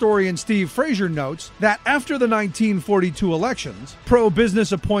 Labor historian Steve Frazier notes that after the 1942 elections,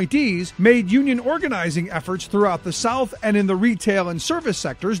 pro-business appointees made union organizing efforts throughout the South and in the retail and service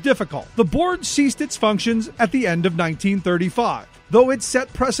sectors difficult. The board ceased its functions at the end of 1935, though it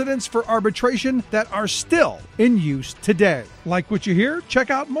set precedents for arbitration that are still in use today. Like what you hear? Check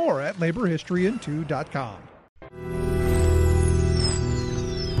out more at laborhistoryin2.com.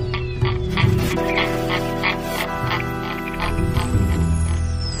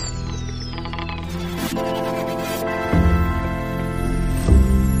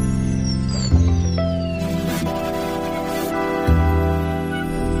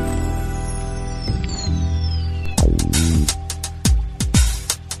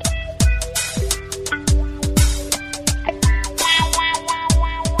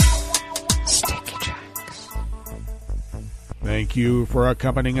 Thank you for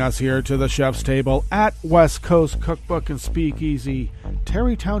accompanying us here to the chef's table at West Coast Cookbook and Speakeasy,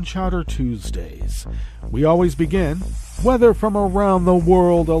 Tarrytown Chowder Tuesdays. We always begin, whether from around the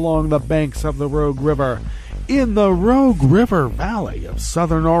world along the banks of the Rogue River, in the Rogue River Valley of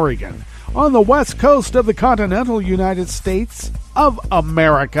Southern Oregon, on the west coast of the continental United States of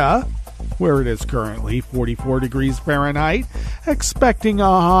America, where it is currently 44 degrees Fahrenheit, expecting a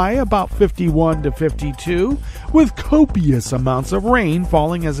high about 51 to 52, with copious amounts of rain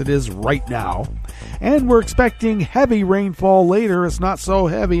falling as it is right now. And we're expecting heavy rainfall later. It's not so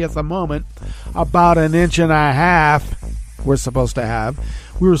heavy at the moment, about 1.5 inches we're supposed to have.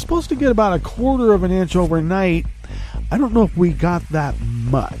 We were supposed to get about 1/4 inch overnight. I don't know if we got that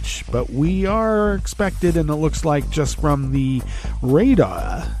much, but we are expected, and it looks like just from the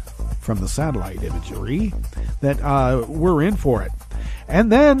radar, from the satellite imagery, that we're in for it.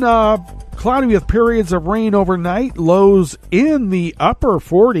 And then cloudy with periods of rain overnight, lows in the upper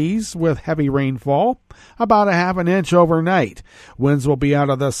 40s with heavy rainfall, about 1/2 inch overnight. Winds will be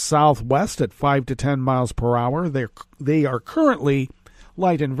out of the southwest at 5 to 10 miles per hour. They are currently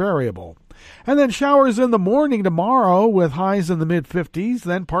light and variable. And then showers in the morning tomorrow with highs in the mid-50s,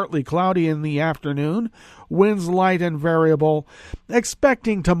 then partly cloudy in the afternoon, winds light and variable,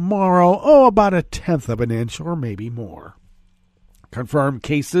 expecting tomorrow, about 1/10 inch or maybe more. Confirmed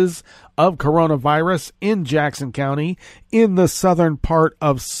cases of coronavirus in Jackson County in the southern part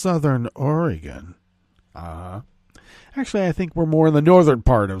of southern Oregon. Actually, I think we're more in the northern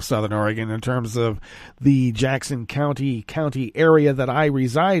part of southern Oregon in terms of the Jackson County area that I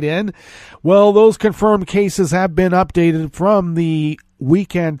reside in. Well, those confirmed cases have been updated from the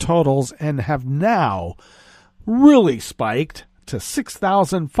weekend totals and have now really spiked to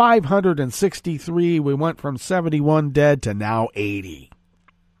 6,563. We went from 71 dead to now 80.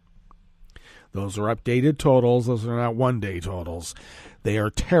 Those are updated totals. Those are not one-day totals. They are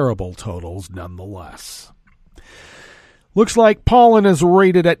terrible totals nonetheless. Looks like pollen is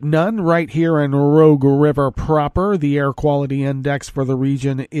rated at none right here in Rogue River proper. The air quality index for the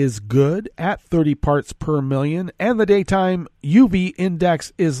region is good at 30 parts per million, and the daytime UV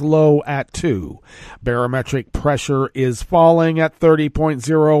index is low at 2. Barometric pressure is falling at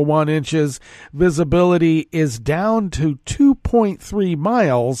 30.01 inches. Visibility is down to 2.3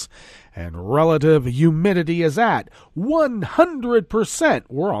 miles, and relative humidity is at 100%.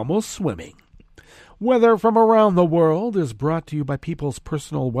 We're almost swimming. Weather from around the world is brought to you by people's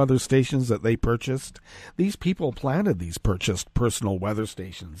personal weather stations that they purchased. These people planted these purchased personal weather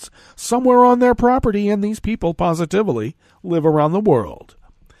stations somewhere on their property, and these people positively live around the world.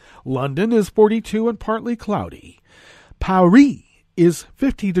 London is 42 and partly cloudy. Paris is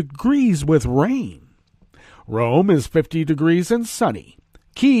 50 degrees with rain. Rome is 50 degrees and sunny.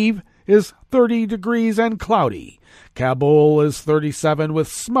 Kyiv is 30 degrees and cloudy. Kabul is 37 with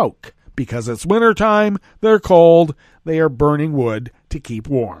smoke. Because it's wintertime, they're cold, they are burning wood to keep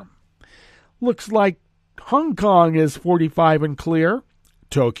warm. Looks like Hong Kong is 45 and clear.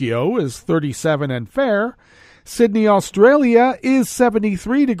 Tokyo is 37 and fair. Sydney, Australia is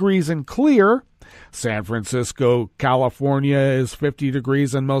 73 degrees and clear. San Francisco, California is 50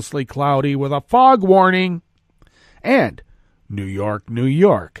 degrees and mostly cloudy with a fog warning. And New York, New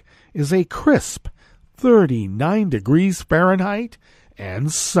York is a crisp 39 degrees Fahrenheit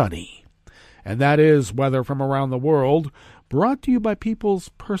and sunny. And that is weather from around the world, brought to you by people's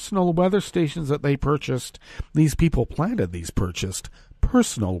personal weather stations that they purchased. These people planted these purchased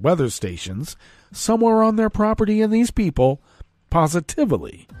personal weather stations somewhere on their property, and these people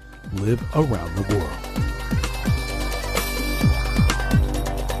positively live around the world.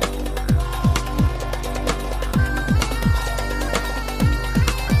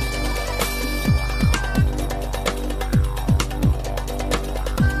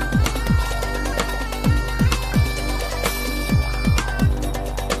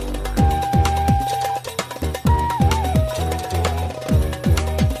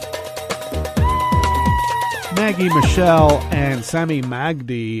 Maggie Michelle and Sami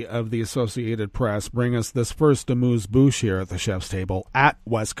Magdi of the Associated Press bring us this first amuse-bouche here at the Chef's Table at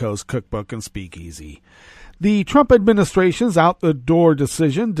West Coast Cookbook and Speakeasy. The Trump administration's out-the-door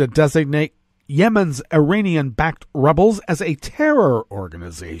decision to designate Yemen's Iranian-backed rebels as a terror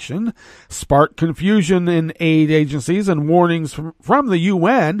organization sparked confusion in aid agencies and warnings from the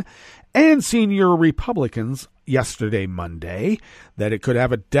UN and senior Republicans yesterday, Monday, that it could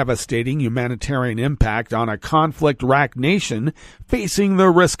have a devastating humanitarian impact on a conflict-racked nation facing the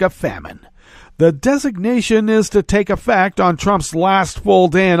risk of famine. The designation is to take effect on Trump's last full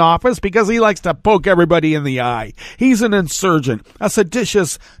day in office because he likes to poke everybody in the eye. He's an insurgent, a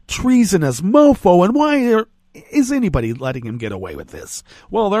seditious, treasonous mofo, and why is anybody letting him get away with this?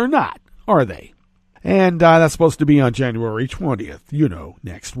 Well, they're not, are they? And that's supposed to be on January 20th,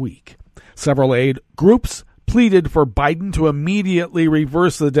 next week. Several aid groups pleaded for Biden to immediately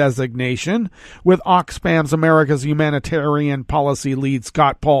reverse the designation, with Oxfam's America's Humanitarian Policy lead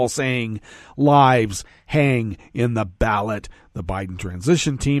Scott Paul saying, "Lives hang in the ballot." The Biden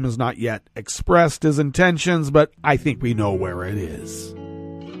transition team has not yet expressed his intentions, but I think we know where it is.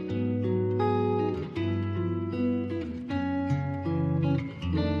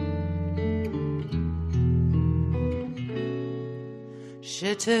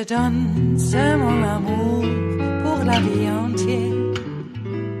 Je te donne ce mon amour pour la vie entière,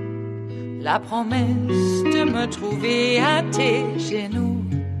 la promesse de me trouver à tes genoux.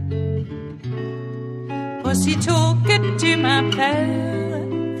 Aussitôt que tu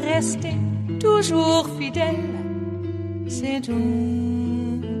m'appelles, rester toujours fidèle, c'est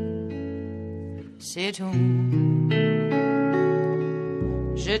tout, c'est tout.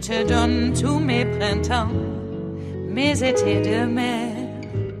 Je te donne tous mes printemps, mes étés de mer,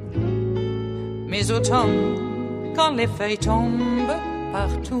 mes automnes quand les feuilles tombent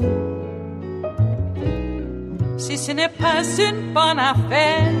partout. Si ce n'est pas une bonne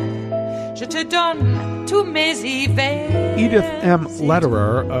affaire, je te donne tous mes hivers. Edith M.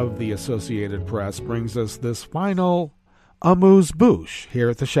 Lederer of the Associated Press brings us this final amuse-bouche here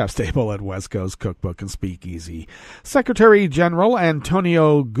at the Chef's Table at West Coast Cookbook and Speakeasy. Secretary General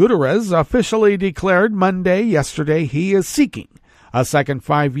Antonio Guterres officially declared yesterday, he is seeking a second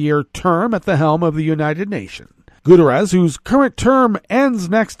 5-year term at the helm of the United Nations. Guterres, whose current term ends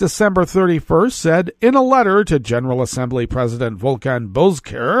next December 31st, said in a letter to General Assembly President Volkan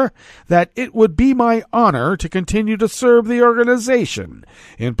Bozkır that it would be my honor to continue to serve the organization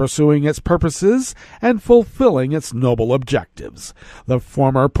in pursuing its purposes and fulfilling its noble objectives. The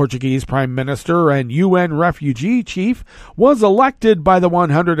former Portuguese Prime Minister and UN refugee chief was elected by the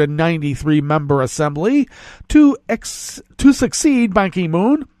 193-member assembly to succeed Ban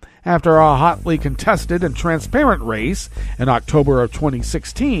Ki-moon after a hotly contested and transparent race in October of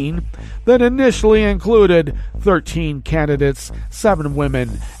 2016 that initially included 13 candidates, 7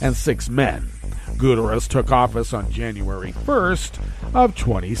 women, and 6 men. Guterres took office on January 1st of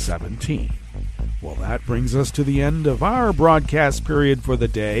 2017. Well, that brings us to the end of our broadcast period for the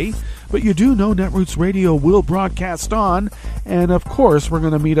day, but you do know Netroots Radio will broadcast on, and of course we're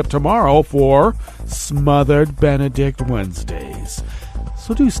going to meet up tomorrow for Smothered Benedict Wednesdays.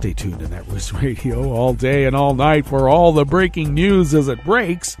 So do stay tuned to Netroots Radio all day and all night for all the breaking news as it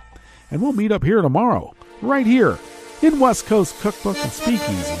breaks. And we'll meet up here tomorrow, right here, in West Coast Cookbook and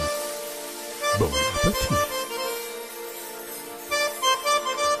Speakeasy. Bon appetit.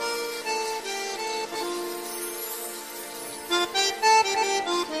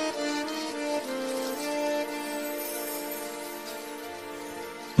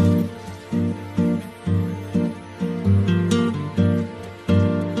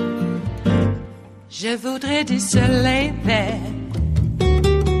 Je voudrais du soleil vert,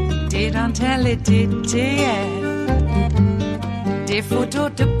 des dentelles et des théâtres, des photos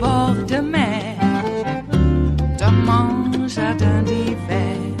de bord de mer, dans mon jardin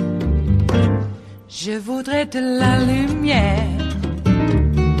d'hiver. Je voudrais de la lumière,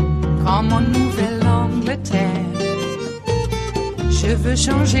 comme en Nouvelle-Angleterre. Je veux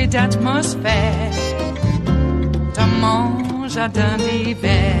changer d'atmosphère, dans mon jardin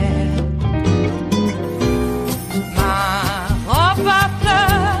d'hiver. Ma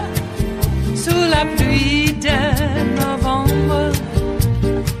fleur sous la pluie de novembre,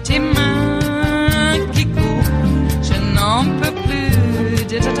 tes mains qui courent, je n'en peux plus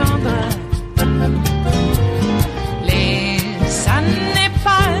de t'attendre. Les années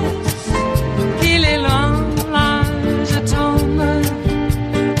passent, qu'il est loin, là je tombe.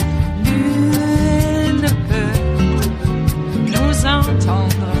 Nul ne peut nous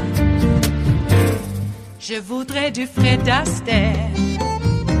entendre. Je voudrais du Fred Astaire,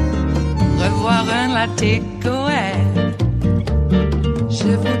 revoir un latte coeur. Je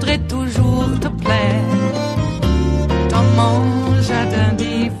voudrais toujours te plaire dans mon jardin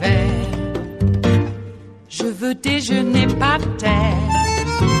d'hiver. Je veux déjeuner par terre,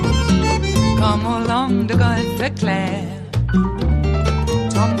 comme au long de golfe clair,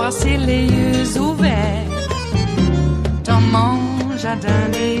 t'embrasser les yeux ouverts dans mon jardin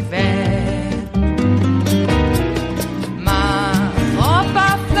d'hiver.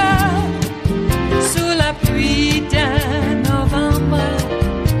 Pluie de novembre,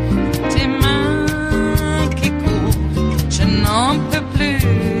 tes mains qui courent, je n'en peux plus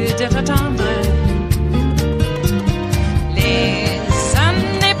de t'attendre. Les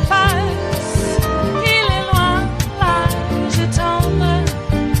années passent, il est loin, là je tombe.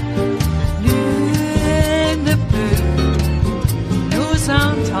 Nul ne peut nous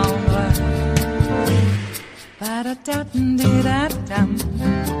entendre. Ba-da-da-dum-di-da-dum.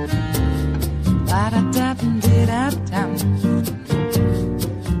 Ba-da-da-dum-di-da-dum.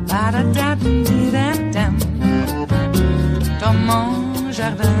 Ba-da-da-dum-di-da-dum. Dans mon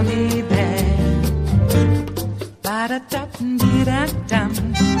jardin d'hiver. Ba-da-da-dum-di-da-dum.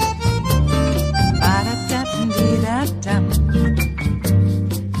 Ba-da-da-dum-di-da-dum.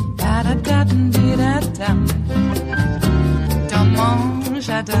 Ba-da-da-dum-di-da-dum. Dans mon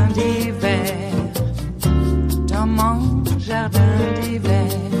jardin d'hiver. Dans mon jardin d'hiver.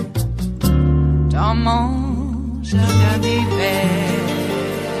 Dans mon jardin d'hiver.